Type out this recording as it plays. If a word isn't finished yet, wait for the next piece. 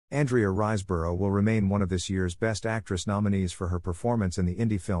Andrea Riseborough will remain one of this year's Best Actress nominees for her performance in the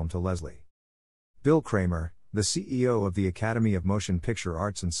indie film To Leslie. Bill Kramer, the CEO of the Academy of Motion Picture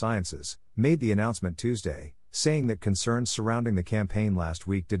Arts and Sciences, made the announcement Tuesday, saying that concerns surrounding the campaign last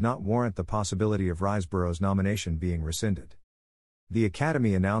week did not warrant the possibility of Riseborough's nomination being rescinded. The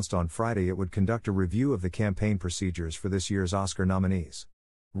Academy announced on Friday it would conduct a review of the campaign procedures for this year's Oscar nominees.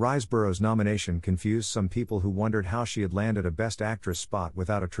 Riseborough's nomination confused some people who wondered how she had landed a Best Actress spot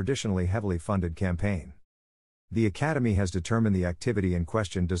without a traditionally heavily funded campaign. The Academy has determined the activity in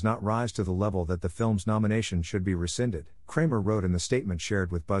question does not rise to the level that the film's nomination should be rescinded, Kramer wrote in the statement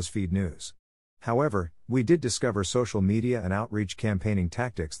shared with BuzzFeed News. However, we did discover social media and outreach campaigning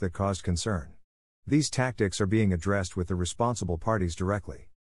tactics that caused concern. These tactics are being addressed with the responsible parties directly.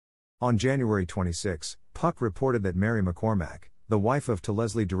 On January 26, Puck reported that Mary McCormack, the wife of To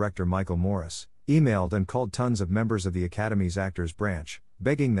Leslie director Michael Morris, emailed and called tons of members of the Academy's Actors Branch,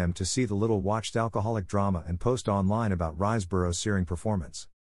 begging them to see the little-watched alcoholic drama and post online about Riseborough's searing performance.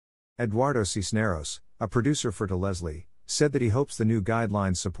 Eduardo Cisneros, a producer for To Leslie, said that he hopes the new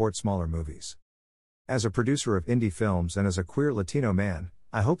guidelines support smaller movies. As a producer of indie films and as a queer Latino man,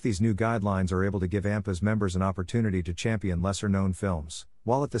 I hope these new guidelines are able to give AMPA's members an opportunity to champion lesser-known films,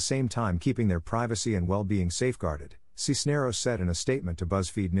 while at the same time keeping their privacy and well-being safeguarded, Cisneros said in a statement to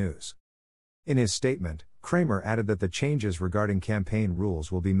BuzzFeed News. In his statement, Kramer added that the changes regarding campaign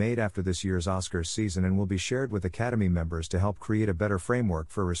rules will be made after this year's Oscars season and will be shared with Academy members to help create a better framework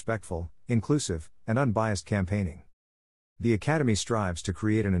for respectful, inclusive, and unbiased campaigning. The Academy strives to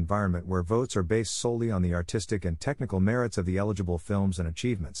create an environment where votes are based solely on the artistic and technical merits of the eligible films and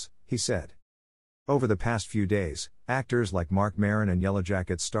achievements, he said. Over the past few days, actors like Marc Maron and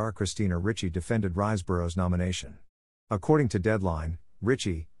Yellowjackets star Christina Ricci defended Riseborough's nomination. According to Deadline,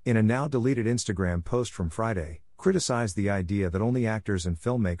 Ricci, in a now-deleted Instagram post from Friday, criticized the idea that only actors and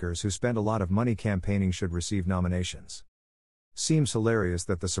filmmakers who spend a lot of money campaigning should receive nominations. Seems hilarious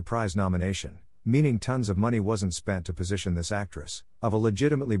that the surprise nomination, meaning tons of money wasn't spent to position this actress, of a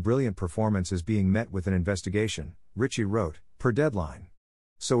legitimately brilliant performance is being met with an investigation, Ricci wrote, per Deadline.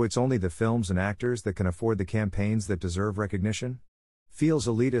 So it's only the films and actors that can afford the campaigns that deserve recognition? Feels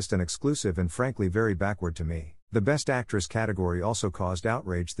elitist and exclusive and frankly very backward to me. The Best Actress category also caused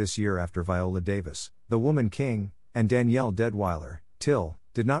outrage this year after Viola Davis, The Woman King, and Danielle Deadwyler, Till,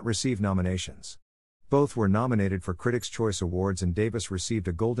 did not receive nominations. Both were nominated for Critics' Choice Awards and Davis received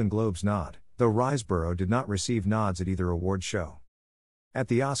a Golden Globes nod, though Riseborough did not receive nods at either award show. At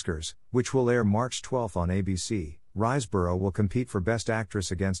the Oscars, which will air March 12 on ABC, Riseborough will compete for Best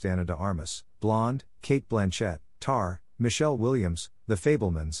Actress against Ana de Armas, Blonde, Cate Blanchett, Tar, Michelle Williams, The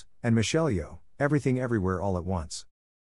Fabelmans, and Michelle Yeoh, Everything Everywhere All at Once.